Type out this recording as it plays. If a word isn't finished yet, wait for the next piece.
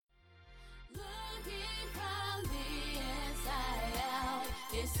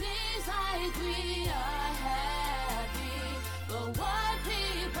It seems like we are happy, but what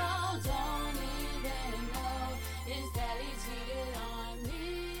people don't even know is that he cheated on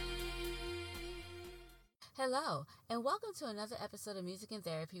me. Hello, and welcome to another episode of Music and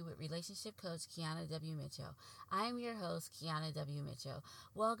Therapy with relationship coach Kiana W. Mitchell. I am your host, Kiana W. Mitchell.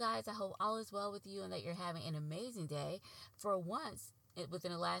 Well, guys, I hope all is well with you and that you're having an amazing day. For once,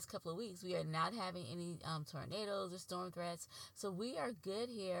 within the last couple of weeks, we are not having any tornadoes or storm threats, so we are good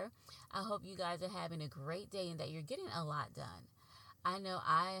here. I hope you guys are having a great day and that you're getting a lot done. I know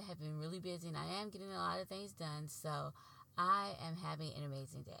I have been really busy and I am getting a lot of things done, so I am having an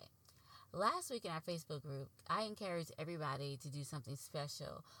amazing day. Last week in our Facebook group, I encouraged everybody to do something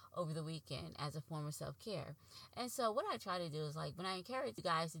special over the weekend as a form of self-care. And so what I try to do is, like, when I encourage you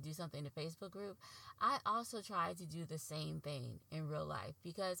guys to do something in the Facebook group, I also try to do the same thing in real life,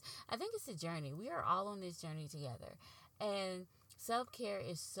 because I think it's a journey. We are all on this journey together. And self-care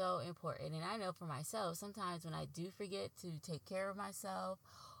is so important. And I know for myself, sometimes when I do forget to take care of myself,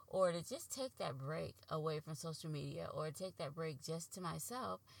 or to just take that break away from social media, or take that break just to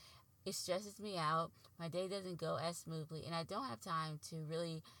myself, it stresses me out. My day doesn't go as smoothly, and I don't have time to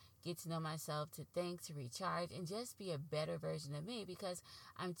really get to know myself, to think, to recharge, and just be a better version of me, because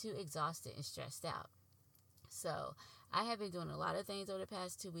I'm too exhausted and stressed out. So I have been doing a lot of things over the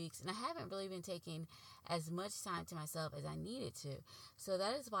past 2 weeks, and I haven't really been taking as much time to myself as I needed to. So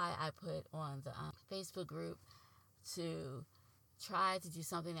that is why I put on the Facebook group to try to do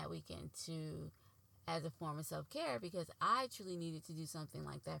something that weekend as a form of self-care, because I truly needed to do something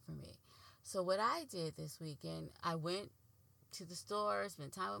like that for me. So what I did this weekend, I went to the store,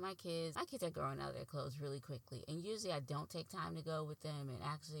 spent time with my kids. My kids are growing out of their clothes really quickly, and usually I don't take time to go with them and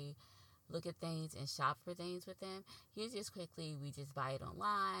actually look at things and shop for things with them. Usually just quickly we just buy it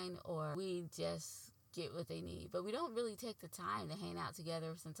online, or we just get what they need. But we don't really take the time to hang out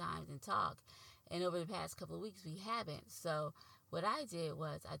together sometimes and talk. And over the past couple of weeks, we haven't. So what I did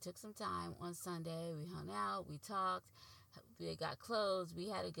was I took some time on Sunday. We hung out, we talked, we got clothes, we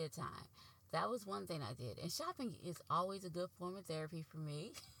had a good time. That was one thing I did. And shopping is always a good form of therapy for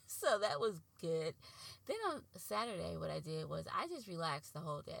me. So that was good. Then on Saturday, what I did was I just relaxed the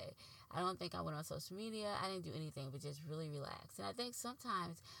whole day. I don't think I went on social media. I didn't do anything but just really relax. And I think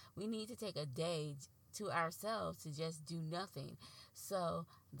sometimes we need to take a day to ourselves to just do nothing. So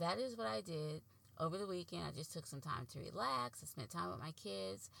that is what I did. Over the weekend, I just took some time to relax. I spent time with my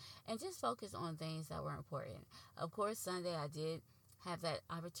kids and just focus on things that were important. Of course, Sunday I did have that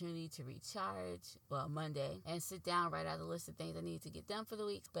opportunity to recharge, Monday, and sit down, write out a list of things I need to get done for the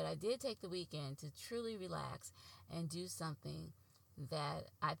week. But I did take the weekend to truly relax and do something that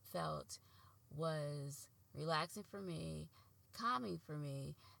I felt was relaxing for me, calming for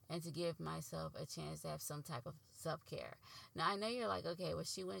me, and to give myself a chance to have some type of self-care. Now, I know you're like, okay, well,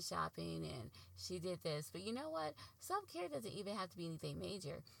 she went shopping and she did this, but you know what? Self-care doesn't even have to be anything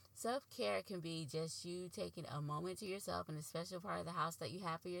major. Self-care can be just you taking a moment to yourself in a special part of the house that you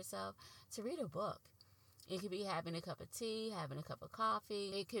have for yourself to read a book. It could be having a cup of tea, having a cup of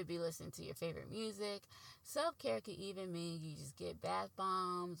coffee. It could be listening to your favorite music. Self-care could even mean you just get bath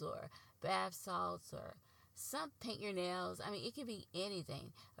bombs or bath salts, or paint your nails. I mean, it could be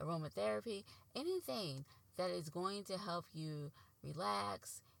anything. Aromatherapy, anything that is going to help you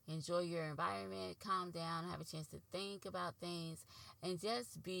relax, enjoy your environment, calm down, have a chance to think about things, and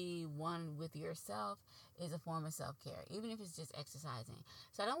just be one with yourself is a form of self-care, even if it's just exercising.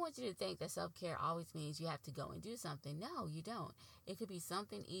 So I don't want you to think that self-care always means you have to go and do something. No, you don't. It could be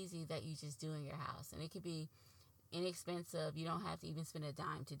something easy that you just do in your house, and it could be inexpensive. You don't have to even spend a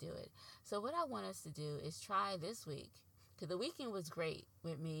dime to do it. So what I want us to do is try this week, because the weekend was great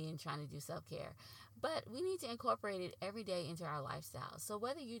with me and trying to do self-care, but we need to incorporate it every day into our lifestyle. So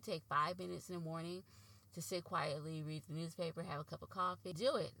whether you take 5 minutes in the morning to sit quietly, read the newspaper, have a cup of coffee,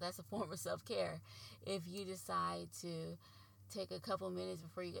 do it. That's a form of self-care. If you decide to take a couple minutes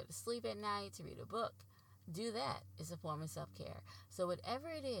before you go to sleep at night to read a book, do that. It's a form of self-care. So whatever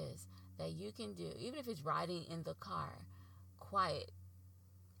it is that you can do, even if it's riding in the car, quiet,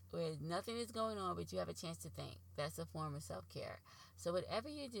 where nothing is going on but you have a chance to think, that's a form of self-care. So whatever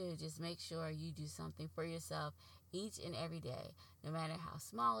you do, just make sure you do something for yourself each and every day. No matter how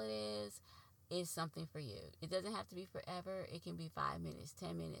small it is something for you. It doesn't have to be forever. It can be 5 minutes,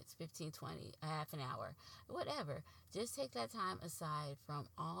 10 minutes, 15, 20, a half an hour, whatever. Just take that time aside from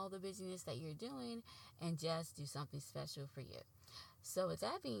all the busyness that you're doing and just do something special for you. So with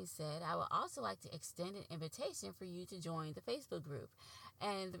that being said, I would also like to extend an invitation for you to join the Facebook group.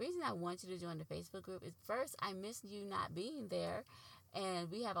 And the reason I want you to join the Facebook group is, first, I miss you not being there.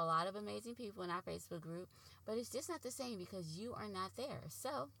 And we have a lot of amazing people in our Facebook group, but it's just not the same because you are not there.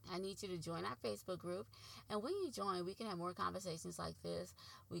 So I need you to join our Facebook group. And when you join, we can have more conversations like this.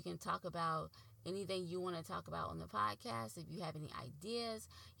 We can talk about anything you want to talk about on the podcast. If you have any ideas,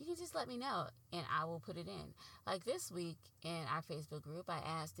 you can just let me know and I will put it in. Like this week in our Facebook group, I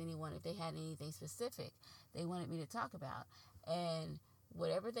asked anyone if they had anything specific they wanted me to talk about. And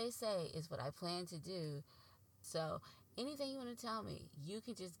whatever they say is what I plan to do. So anything you want to tell me, you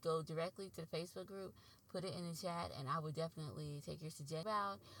can just go directly to the Facebook group, put it in the chat, and I would definitely take your suggestion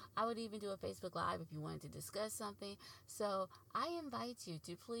out. I would even do a Facebook Live if you wanted to discuss something. So I invite you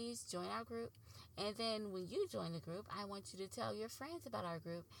to please join our group. And then when you join the group, I want you to tell your friends about our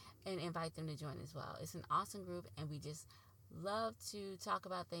group and invite them to join as well. It's an awesome group, and we just love to talk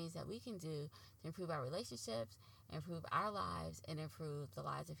about things that we can do to improve our relationships, improve our lives, and improve the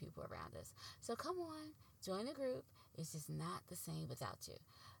lives of people around us. So come on, join the group. It's just not the same without you.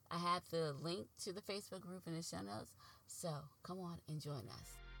 I have the link to the Facebook group in the show notes. So come on and join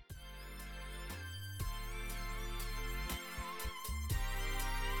us.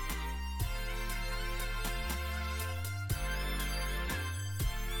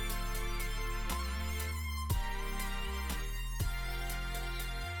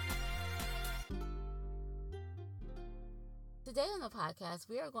 Today on the podcast,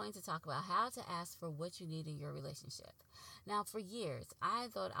 we are going to talk about how to ask for what you need in your relationship. Now, for years, I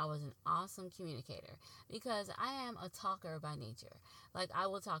thought I was an awesome communicator because I am a talker by nature. Like, I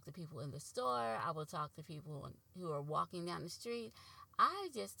will talk to people in the store. I will talk to people who are walking down the street. I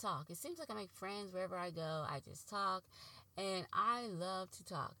just talk. It seems like I make friends wherever I go. I just talk, and I love to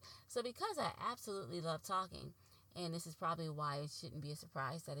talk. So because I absolutely love talking, and this is probably why it shouldn't be a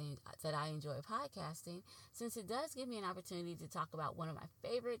surprise that I enjoy podcasting, since it does give me an opportunity to talk about one of my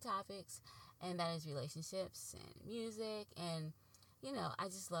favorite topics, and that is relationships and music, and, I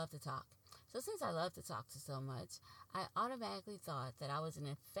just love to talk. So since I love to talk so much, I automatically thought that I was an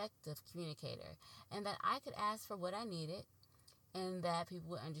effective communicator, and that I could ask for what I needed, and that people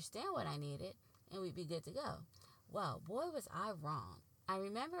would understand what I needed, and we'd be good to go. Well, boy, was I wrong. I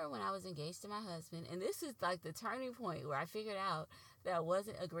remember when I was engaged to my husband, and this is like the turning point where I figured out that I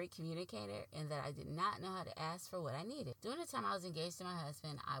wasn't a great communicator and that I did not know how to ask for what I needed. During the time I was engaged to my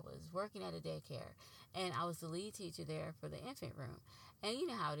husband, I was working at a daycare, and I was the lead teacher there for the infant room. And you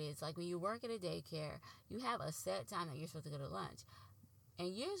know how it is, like when you work at a daycare, you have a set time that you're supposed to go to lunch.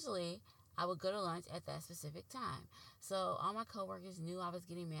 And usually, I would go to lunch at that specific time. So all my coworkers knew I was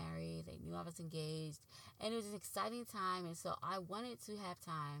getting married. They knew I was engaged. And it was an exciting time. And so I wanted to have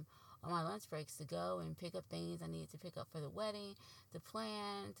time on my lunch breaks to go and pick up things I needed to pick up for the wedding, to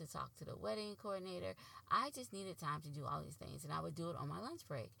plan, to talk to the wedding coordinator. I just needed time to do all these things. And I would do it on my lunch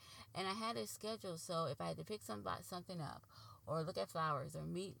break. And I had a schedule. So if I had to pick something up, or look at flowers, or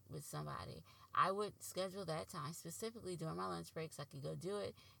meet with somebody, I would schedule that time specifically during my lunch breaks. I could go do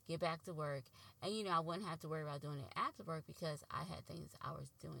it, get back to work, and I wouldn't have to worry about doing it after work because I had things I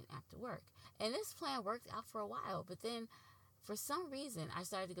was doing after work. And this plan worked out for a while, but then for some reason I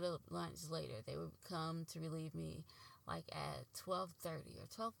started to go to lunch later. They would come to relieve me like at 12:30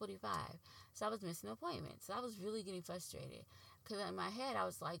 or 12:45, so I was missing appointments. So I was really getting frustrated because in my head I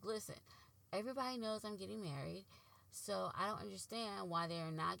was like, listen, everybody knows I'm getting married. So I don't understand why they're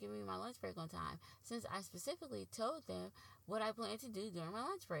not giving me my lunch break on time, since I specifically told them what I planned to do during my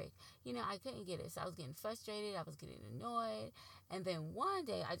lunch break. I couldn't get it. So I was getting frustrated. I was getting annoyed. And then one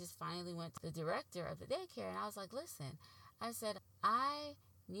day I just finally went to the director of the daycare and I was like, listen, I said, I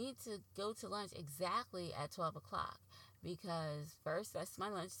need to go to lunch exactly at 12 o'clock because first, that's my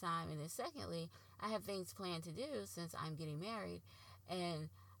lunchtime. And then secondly, I have things planned to do since I'm getting married. And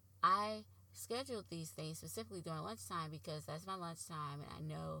I scheduled these things specifically during lunchtime because that's my lunchtime and I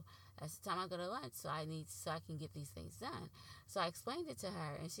know that's the time I go to lunch, so I can get these things done. So I explained it to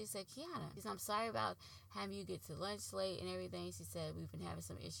her and she said, Kiana, I'm sorry about having you get to lunch late and everything. She said, we've been having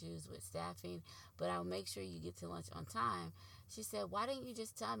some issues with staffing, but I'll make sure you get to lunch on time. She said, why didn't you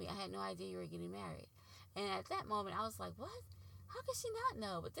just tell me? I had no idea you were getting married. And at that moment I was like, what? How could she not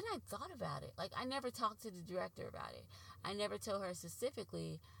know? But then I thought about it. Like, I never talked to the director about it. I never told her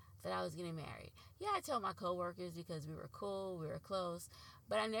specifically that I was getting married. Yeah, I told my coworkers because we were cool, we were close,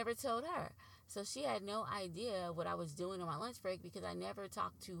 but I never told her. So she had no idea what I was doing on my lunch break because I never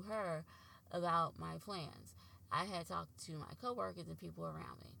talked to her about my plans. I had talked to my coworkers and people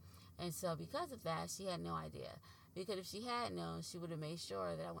around me. And so because of that, she had no idea. Because if she had known, she would have made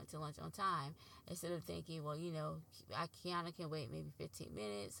sure that I went to lunch on time instead of thinking, well, Kiana can wait maybe 15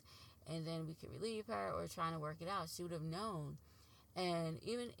 minutes and then we could relieve her, or trying to work it out. She would have known. And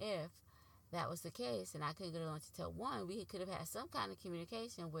even if that was the case and I couldn't get along to tell one, we could have had some kind of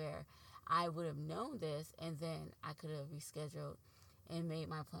communication where I would have known this and then I could have rescheduled and made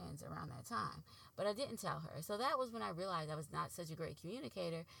my plans around that time. But I didn't tell her. So that was when I realized I was not such a great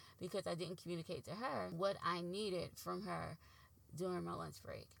communicator, because I didn't communicate to her what I needed from her during my lunch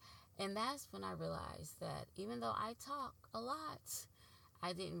break. And that's when I realized that even though I talk a lot,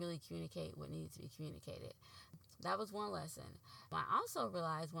 I didn't really communicate what needed to be communicated. That was one lesson. I also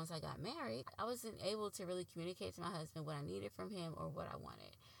realized once I got married, I wasn't able to really communicate to my husband what I needed from him or what I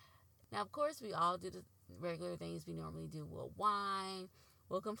wanted. Now, of course, we all do the regular things we normally do. We'll whine,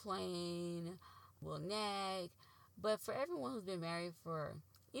 we'll complain, we'll nag. But for everyone who's been married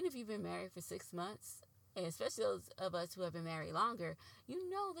even if you've been married for 6 months, and especially those of us who have been married longer, you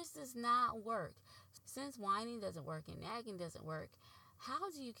know this does not work. Since whining doesn't work and nagging doesn't work,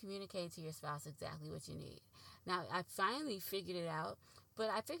 how do you communicate to your spouse exactly what you need? Now, I finally figured it out, but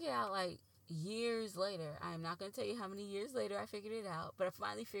I figured it out like years later. I'm not going to tell you how many years later I figured it out, but I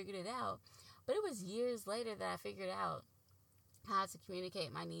finally figured it out. But it was years later that I figured out how to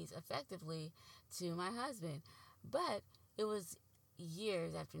communicate my needs effectively to my husband. But it was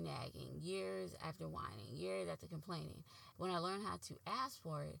years after nagging, years after whining, years after complaining. When I learned how to ask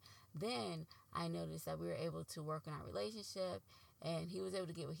for it, then I noticed that we were able to work on our relationship, and he was able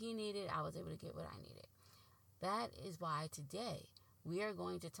to get what he needed, I was able to get what I needed. That is why today we are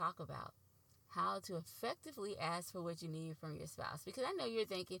going to talk about how to effectively ask for what you need from your spouse. Because I know you're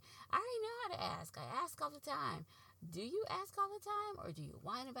thinking, I already know how to ask. I ask all the time. Do you ask all the time, or do you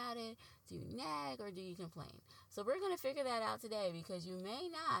whine about it? Do you nag, or do you complain? So we're going to figure that out today, because you may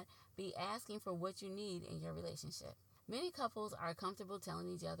not be asking for what you need in your relationship. Many couples are comfortable telling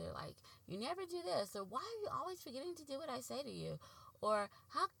each other, like, you never do this, or why are you always forgetting to do what I say to you? Or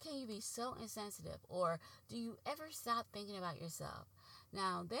how can you be so insensitive? Or do you ever stop thinking about yourself?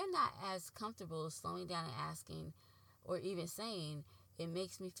 Now, they're not as comfortable slowing down and asking, or even saying, it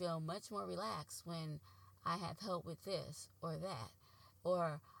makes me feel much more relaxed when I have help with this or that.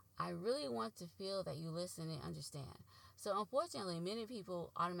 Or I really want to feel that you listen and understand. So unfortunately, many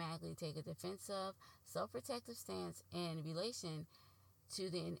people automatically take a defensive, self-protective stance in relation to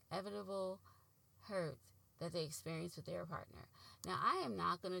the inevitable hurt that they experience with their partner. Now, I am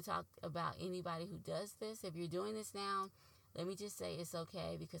not going to talk about anybody who does this. If you're doing this now, let me just say it's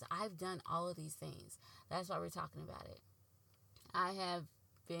okay, because I've done all of these things. That's why we're talking about it. I have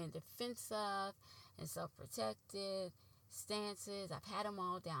been defensive and self-protective stances. I've had them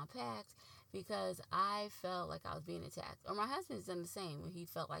all down packed because I felt like I was being attacked. Or my husband's done the same when he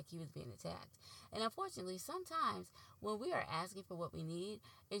felt like he was being attacked. And unfortunately, sometimes when we are asking for what we need,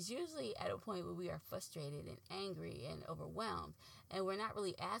 it's usually at a point where we are frustrated and angry and overwhelmed. And we're not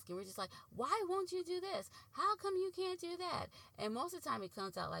really asking. We're just like, why won't you do this? How come you can't do that? And most of the time it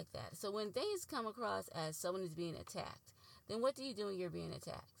comes out like that. So when things come across as someone is being attacked, then what do you do when you're being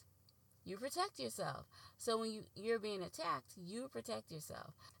attacked? You protect yourself. So when you're being attacked, you protect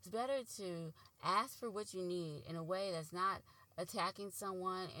yourself. It's better to ask for what you need in a way that's not attacking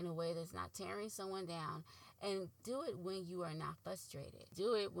someone, in a way that's not tearing someone down, and do it when you are not frustrated.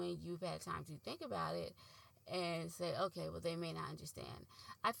 Do it when you've had time to think about it and say, okay, well, they may not understand.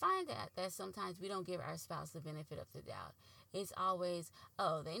 I find that sometimes we don't give our spouse the benefit of the doubt. It's always,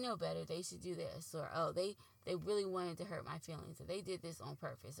 oh, they know better, they should do this, or oh, they really wanted to hurt my feelings, or they did this on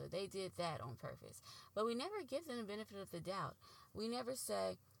purpose, or they did that on purpose. But we never give them the benefit of the doubt. We never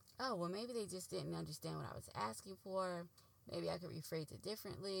say, oh, well, maybe they just didn't understand what I was asking for. Maybe I could rephrase it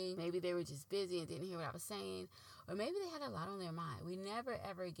differently. Maybe they were just busy and didn't hear what I was saying. Or maybe they had a lot on their mind. We never,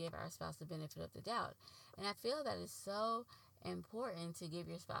 ever give our spouse the benefit of the doubt. And I feel that it's so important to give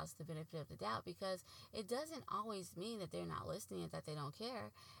your spouse the benefit of the doubt, because it doesn't always mean that they're not listening and that they don't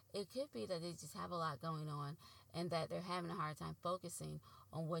care. It could be that they just have a lot going on and that they're having a hard time focusing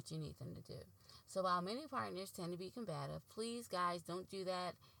on what you need them to do. So while many partners tend to be combative, please, guys, don't do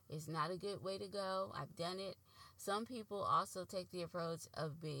that. It's not a good way to go. I've done it. Some people also take the approach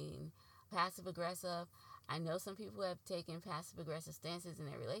of being passive-aggressive. I know some people have taken passive-aggressive stances in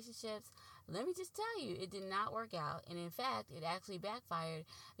their relationships. Let me just tell you, it did not work out. And in fact, it actually backfired,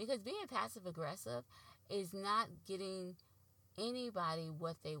 because being passive-aggressive is not getting anybody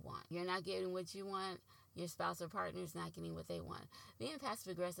what they want. You're not getting what you want. Your spouse or partner is not getting what they want. Being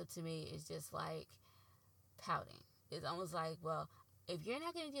passive-aggressive to me is just like pouting. It's almost like, well, if you're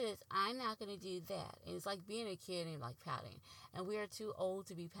not going to do this, I'm not going to do that. And it's like being a kid and like pouting. And we are too old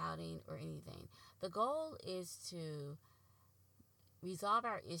to be pouting or anything. The goal is to resolve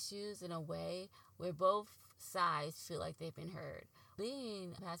our issues in a way where both sides feel like they've been heard.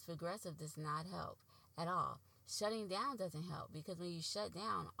 Being passive-aggressive does not help at all. Shutting down doesn't help, because when you shut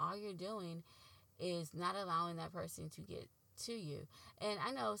down, all you're doing is not allowing that person to get to you. And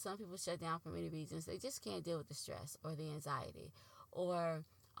I know some people shut down for many reasons. They just can't deal with the stress or the anxiety or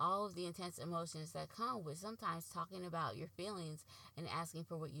all of the intense emotions that come with sometimes talking about your feelings and asking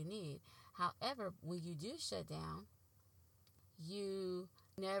for what you need. However, when you do shut down, you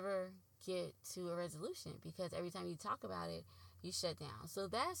never get to a resolution, because every time you talk about it, you shut down. So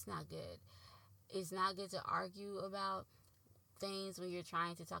that's not good. It's not good to argue about things when you're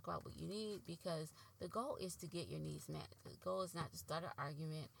trying to talk about what you need, because the goal is to get your needs met. The goal is not to start an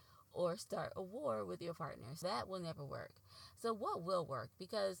argument or start a war with your partners. That will never work. So what will work?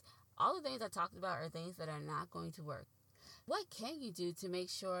 Because all the things I talked about are things that are not going to work. What can you do to make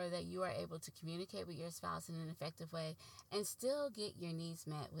sure that you are able to communicate with your spouse in an effective way and still get your needs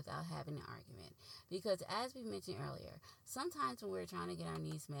met without having an argument? Because as we mentioned earlier, sometimes when we're trying to get our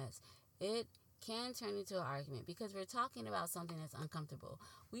needs met, it can turn into an argument because we're talking about something that's uncomfortable.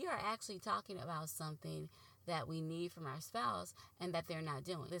 We are actually talking about something that we need from our spouse and that they're not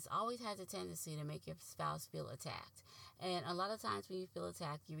doing. This always has a tendency to make your spouse feel attacked. And a lot of times when you feel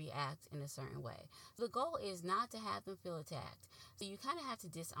attacked, you react in a certain way. The goal is not to have them feel attacked. So you kind of have to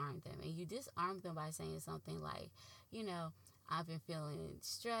disarm them. And you disarm them by saying something like, I've been feeling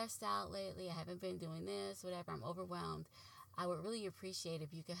stressed out lately. I haven't been doing this, whatever. I'm overwhelmed. I would really appreciate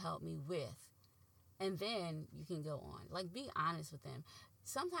if you could help me with. And then you can go on. Like, be honest with them.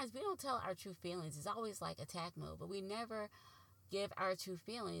 Sometimes we don't tell our true feelings. It's always like attack mode, but we never give our true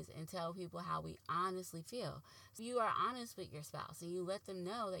feelings and tell people how we honestly feel. So you are honest with your spouse and you let them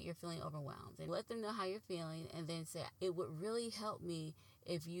know that you're feeling overwhelmed and let them know how you're feeling, and then say, it would really help me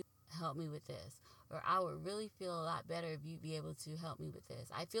if you help me with this, or I would really feel a lot better if you'd be able to help me with this.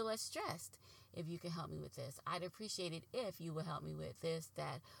 I feel less stressed if you can help me with this. I'd appreciate it if you would help me with this,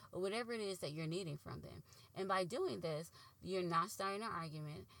 that, or whatever it is that you're needing from them. And by doing this, you're not starting an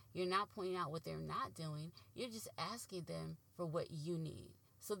argument. You're not pointing out what they're not doing. You're just asking them for what you need.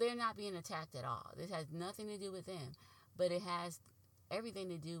 So they're not being attacked at all. This has nothing to do with them, but it has everything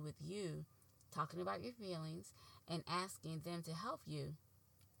to do with you talking about your feelings and asking them to help you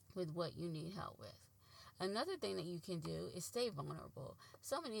with what you need help with. Another thing that you can do is stay vulnerable.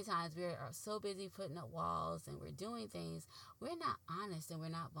 So many times we are so busy putting up walls and we're doing things, we're not honest and we're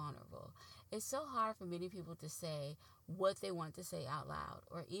not vulnerable. It's so hard for many people to say what they want to say out loud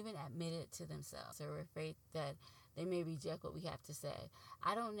or even admit it to themselves. So we're afraid that they may reject what we have to say.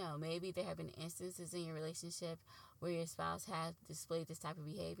 I don't know. Maybe there have been instances in your relationship where your spouse has displayed this type of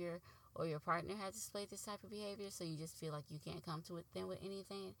behavior or your partner has displayed this type of behavior, so you just feel like you can't come to them with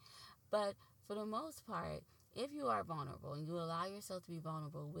anything. But for the most part, if you are vulnerable and you allow yourself to be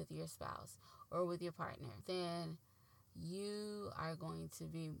vulnerable with your spouse or with your partner, then you are going to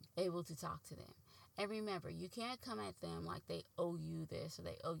be able to talk to them. And remember, you can't come at them like they owe you this or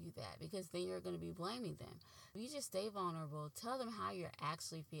they owe you that, because then you're going to be blaming them. You just stay vulnerable. Tell them how you're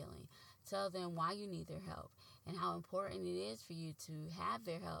actually feeling. Tell them why you need their help and how important it is for you to have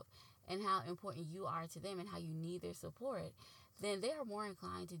their help and how important you are to them and how you need their support. Then they are more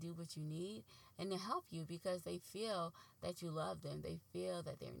inclined to do what you need and to help you because they feel that you love them. They feel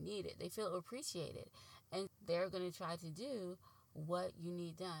that they're needed. They feel appreciated. And they're going to try to do what you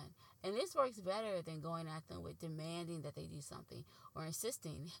need done. And this works better than going at them with demanding that they do something or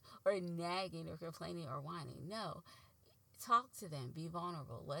insisting or nagging or complaining or whining. No. Talk to them. Be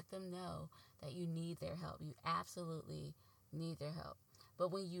vulnerable. Let them know that you need their help. You absolutely need their help.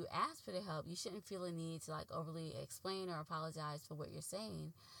 But when you ask for the help, you shouldn't feel a need to overly explain or apologize for what you're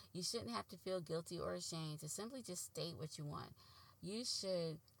saying. You shouldn't have to feel guilty or ashamed to simply just state what you want. You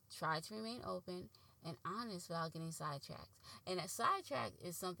should try to remain open and honest without getting sidetracked. And a sidetrack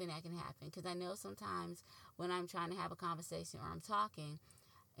is something that can happen, because I know sometimes when I'm trying to have a conversation or I'm talking,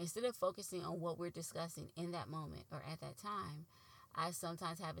 instead of focusing on what we're discussing in that moment or at that time, I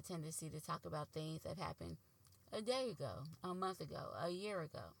sometimes have a tendency to talk about things that happened a day ago, a month ago, a year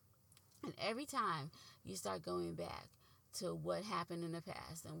ago. And every time you start going back to what happened in the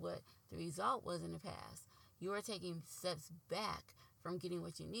past and what the result was in the past, you are taking steps back from getting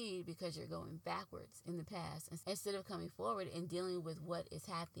what you need because you're going backwards in the past instead of coming forward and dealing with what is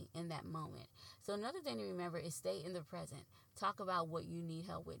happening in that moment. So another thing to remember is stay in the present. Talk about what you need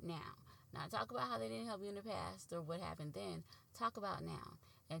help with now. Not talk about how they didn't help you in the past or what happened then. Talk about now.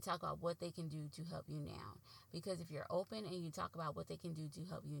 And talk about what they can do to help you now. Because if you're open and you talk about what they can do to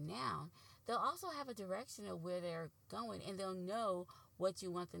help you now, they'll also have a direction of where they're going, and they'll know what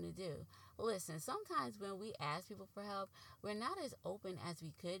you want them to do. Listen, sometimes when we ask people for help, we're not as open as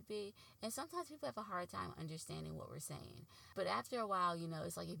we could be, and sometimes people have a hard time understanding what we're saying. But after a while,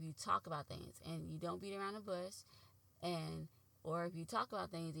 it's like if you talk about things and you don't beat around the bush, or if you talk about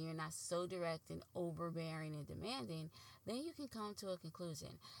things and you're not so direct and overbearing and demanding, then you can come to a conclusion.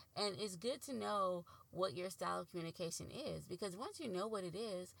 And it's good to know what your style of communication is, because once you know what it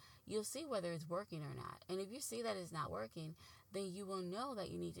is, you'll see whether it's working or not. And if you see that it's not working, then you will know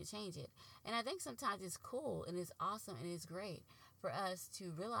that you need to change it. And I think sometimes it's cool and it's awesome and it's great for us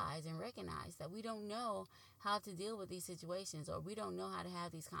to realize and recognize that we don't know how to deal with these situations, or we don't know how to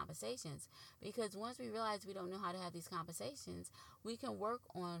have these conversations. Because once we realize we don't know how to have these conversations, we can work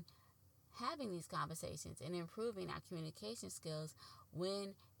on having these conversations and improving our communication skills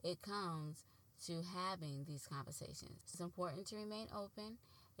when it comes to having these conversations. It's important to remain open.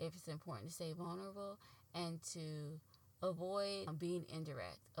 It's important to stay vulnerable and to avoid being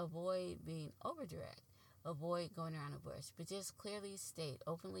indirect, avoid being over direct, avoid going around the bush, but just clearly state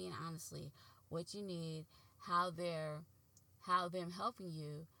openly and honestly what you need, how them helping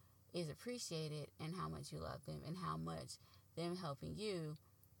you is appreciated, and how much you love them, and how much them helping you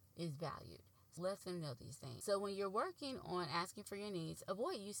is valued. Let them know these things. So when you're working on asking for your needs,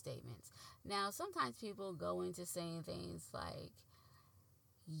 avoid you statements. Now, sometimes people go into saying things like,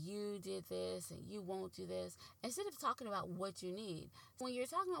 you did this and you won't do this, instead of talking about what you need. When you're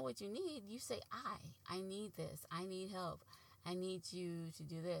talking about what you need, you say, I need this. I need help. I need you to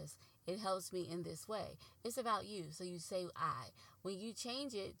do this. It helps me in this way. It's about you. So you say I. When you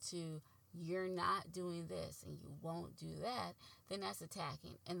change it to you're not doing this and you won't do that, then that's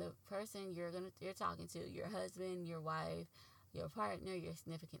attacking. And the person you're talking to, your husband, your wife, your partner, your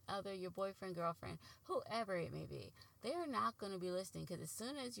significant other, your boyfriend, girlfriend, whoever it may be, they are not going to be listening, because as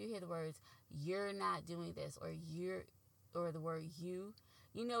soon as you hear the words you're not doing this, or the word you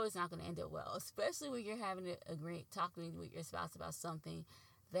know it's not going to end up well, especially when you're having talking with your spouse about something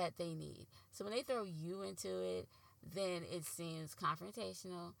that they need. So when they throw you into it, then it seems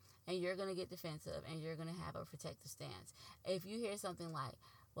confrontational, and you're going to get defensive, and you're going to have a protective stance. If you hear something like,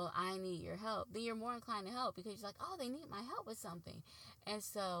 well, I need your help, then you're more inclined to help, because you're like, oh, they need my help with something. And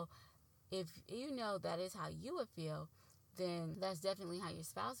so if you know that is how you would feel, then that's definitely how your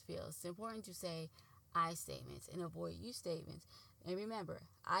spouse feels. It's important to say I statements and avoid you statements. And remember,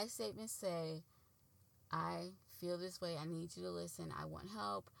 I statements say, I feel this way. I need you to listen. I want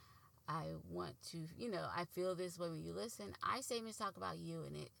help. I want to, I feel this way when you listen. I statements talk about you,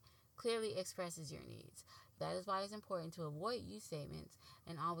 and it clearly expresses your needs. That is why it's important to avoid you statements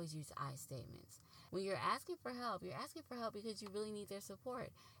and always use I statements. When you're asking for help because you really need their support.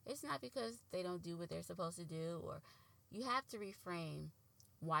 It's not because they don't do what they're supposed to do, or you have to reframe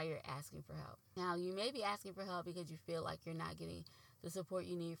why you're asking for help. Now, you may be asking for help because you feel like you're not getting the support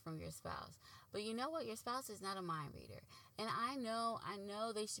you need from your spouse. But you know what? Your spouse is not a mind reader. And I know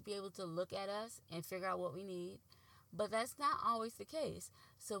they should be able to look at us and figure out what we need. But that's not always the case.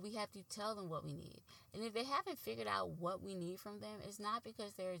 So we have to tell them what we need. And if they haven't figured out what we need from them, it's not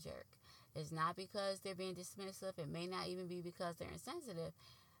because they're a jerk. It's not because they're being dismissive. It may not even be because they're insensitive.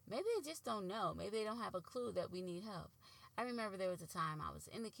 Maybe they just don't know. Maybe they don't have a clue that we need help. I remember there was a time I was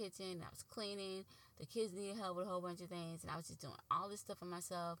in the kitchen, I was cleaning, the kids needed help with a whole bunch of things, and I was just doing all this stuff for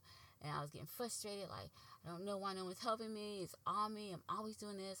myself, and I was getting frustrated, like, I don't know why no one's helping me, it's all me, I'm always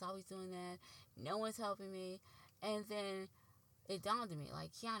doing this, always doing that, no one's helping me. And then it dawned on me,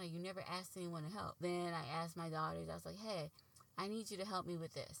 like, Kiana, you never asked anyone to help. Then I asked my daughters, I was like, hey, I need you to help me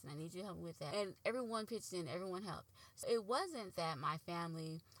with this, and I need you to help me with that. And everyone pitched in, everyone helped. So it wasn't that my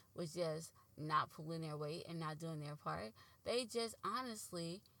family was just not pulling their weight and not doing their part. They just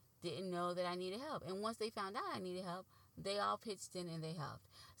honestly didn't know that I needed help. And once they found out I needed help, they all pitched in and they helped.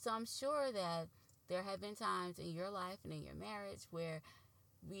 So I'm sure that there have been times in your life and in your marriage where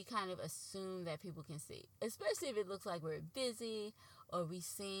we kind of assume that people can see, especially if it looks like we're busy, or we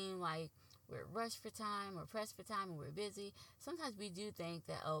seem like we're rushed for time or pressed for time and we're busy. Sometimes we do think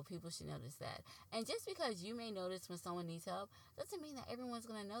that, oh, people should notice that. And just because you may notice when someone needs help doesn't mean that everyone's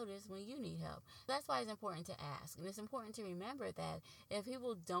going to notice when you need help. That's why it's important to ask. And it's important to remember that if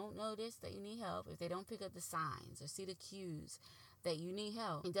people don't notice that you need help, if they don't pick up the signs or see the cues that you need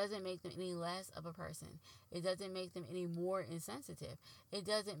help, it doesn't make them any less of a person. It doesn't make them any more insensitive. It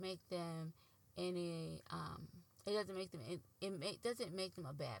doesn't make them any, it doesn't make them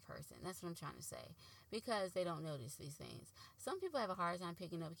a bad person. That's what I'm trying to say. Because they don't notice these things. Some people have a hard time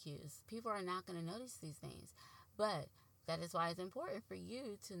picking up cues. People are not going to notice these things. But that is why it's important for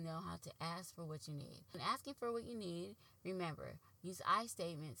you to know how to ask for what you need. When asking for what you need, remember, use I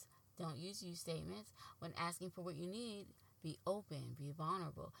statements. Don't use you statements. When asking for what you need, Be open, be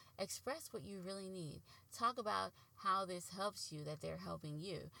vulnerable, express what you really need. Talk about how this helps you, that they're helping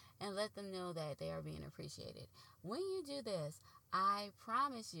you, and let them know that they are being appreciated. When you do this, I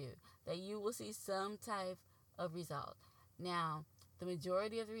promise you that you will see some type of result. Now, the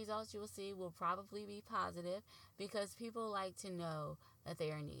majority of the results you will see will probably be positive because people like to know that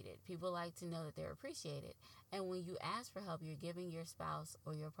they are needed. People like to know that they're appreciated. And when you ask for help, you're giving your spouse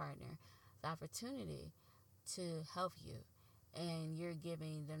or your partner the opportunity to help you. And you're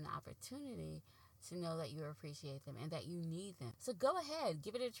giving them the opportunity to know that you appreciate them and that you need them. So go ahead,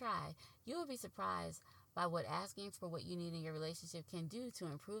 give it a try. You will be surprised by what asking for what you need in your relationship can do to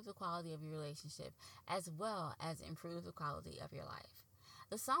improve the quality of your relationship as well as improve the quality of your life.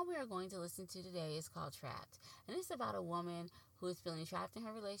 The song we are going to listen to today is called Trapped, and it's about a woman who is feeling trapped in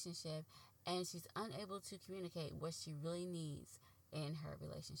her relationship and she's unable to communicate what she really needs in her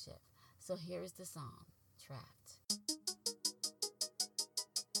relationship. So here is the song, Trapped.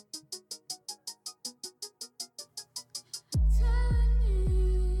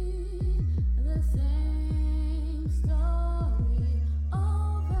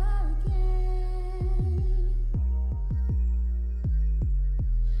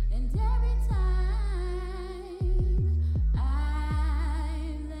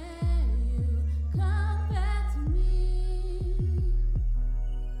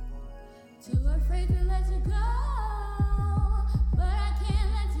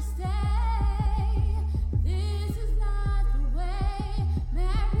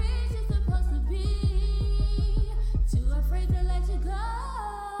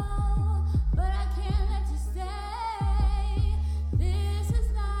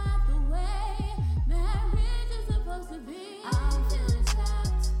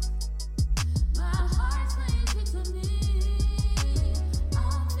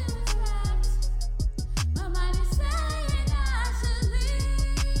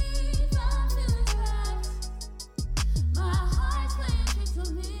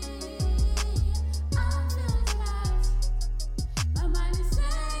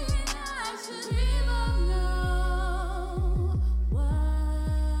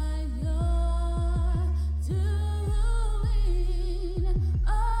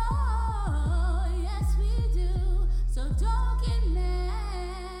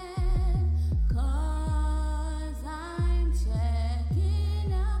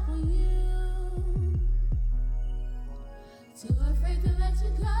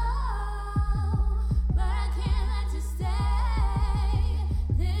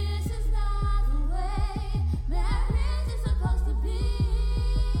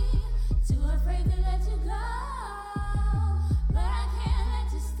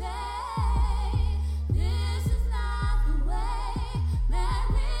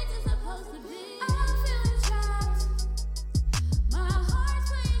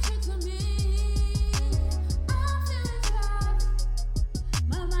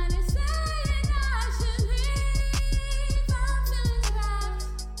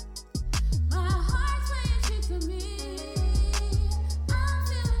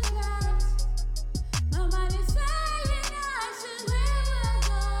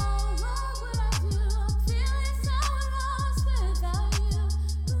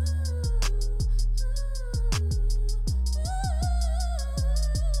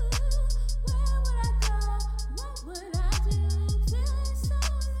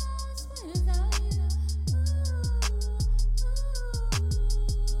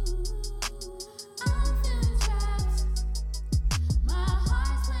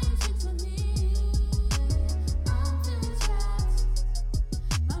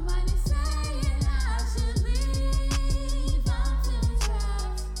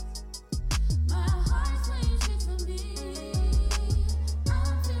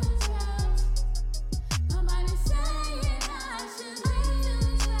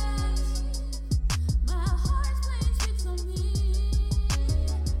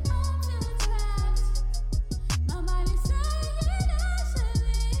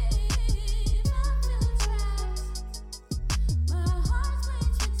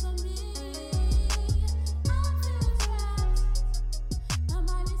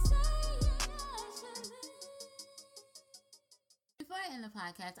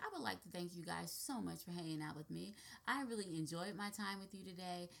 Podcast, I would like to thank you guys so much for hanging out with me. I really enjoyed my time with you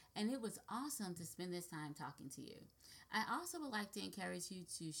today, and it was awesome to spend this time talking to you. I also would like to encourage you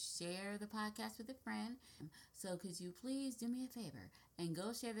to share the podcast with a friend. So could you please do me a favor and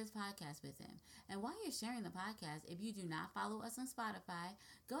go share this podcast with them? And while you're sharing the podcast, if you do not follow us on Spotify,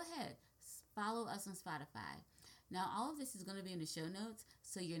 go ahead, follow us on Spotify. Now, all of this is going to be in the show notes,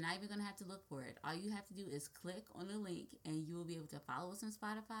 so you're not even going to have to look for it. All you have to do is click on the link, and you will be able to follow us on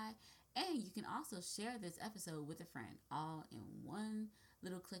Spotify. And you can also share this episode with a friend, all in one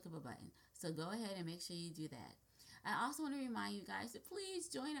little click of a button. So go ahead and make sure you do that. I also want to remind you guys to please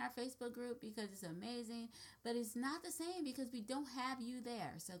join our Facebook group because it's amazing, but it's not the same because we don't have you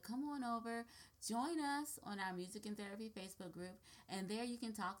there. So come on over, join us on our Music and Therapy Facebook group, and there you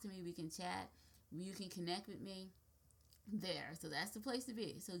can talk to me, we can chat, you can connect with me there. So that's the place to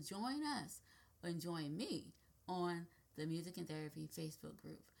be. So join us and join me on the Music and Therapy Facebook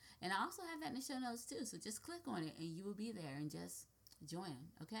group. And I also have that in the show notes too, so just click on it and you will be there and just join,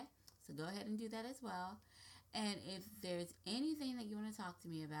 okay? So go ahead and do that as well. And if there's anything that you want to talk to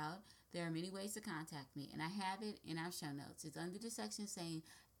me about, there are many ways to contact me. And I have it in our show notes. It's under the section saying,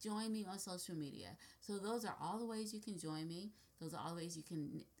 join me on social media. So those are all the ways you can join me. Those are all the ways you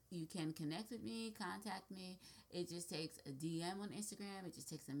can connect with me, contact me. It just takes a DM on Instagram. It just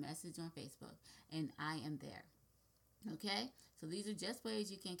takes a message on Facebook. And I am there. Okay? So these are just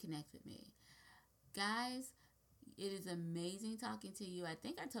ways you can connect with me. Guys, it is amazing talking to you. I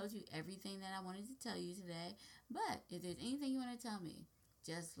think I told you everything that I wanted to tell you today. But if there's anything you want to tell me,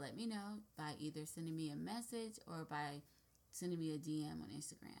 just let me know by either sending me a message or by sending me a DM on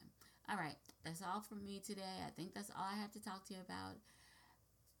Instagram. All right. That's all from me today. I think that's all I have to talk to you about.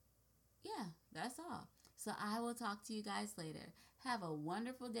 Yeah, that's all. So I will talk to you guys later. Have a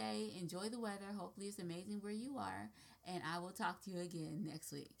wonderful day. Enjoy the weather. Hopefully it's amazing where you are. And I will talk to you again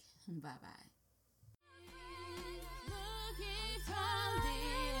next week. Bye-bye. From the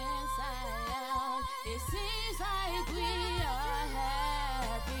inside out, it seems like we are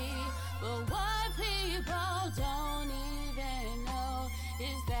happy, but what people don't